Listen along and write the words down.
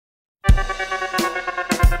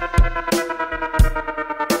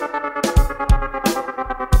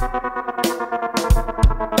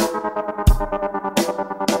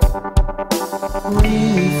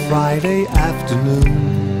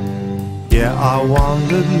I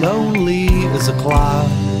wandered lonely as a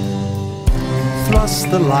cloud,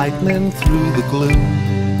 thrust the lightning through the gloom.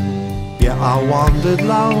 Yeah, I wandered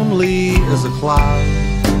lonely as a cloud.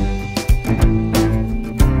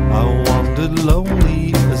 I wandered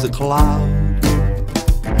lonely as a cloud.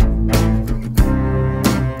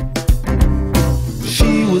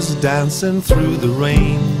 She was dancing through the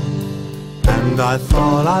rain, and I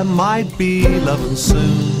thought I might be loving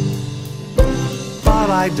soon. But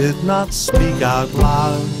I did not speak out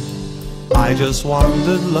loud. I just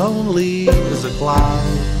wandered lonely as a cloud.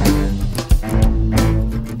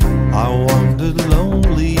 I wandered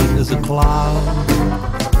lonely as a cloud.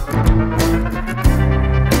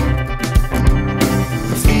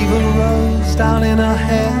 The fever rose down in her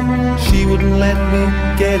hair. She wouldn't let me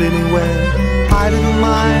get anywhere. I didn't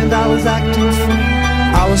mind, I was acting free.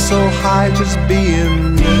 I was so high just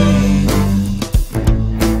being me.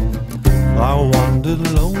 I wandered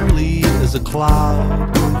lonely as a cloud.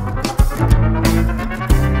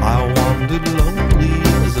 I wandered lonely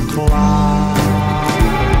as a cloud.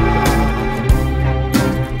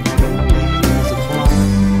 Lonely as a cloud.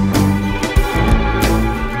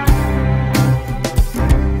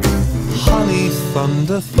 Honey,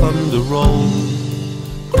 thunder, thunder roll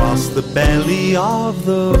across the belly of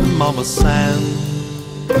the mama sand.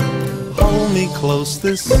 Hold me close,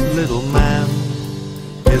 this little man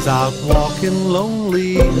is out walking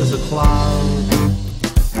lonely as a cloud.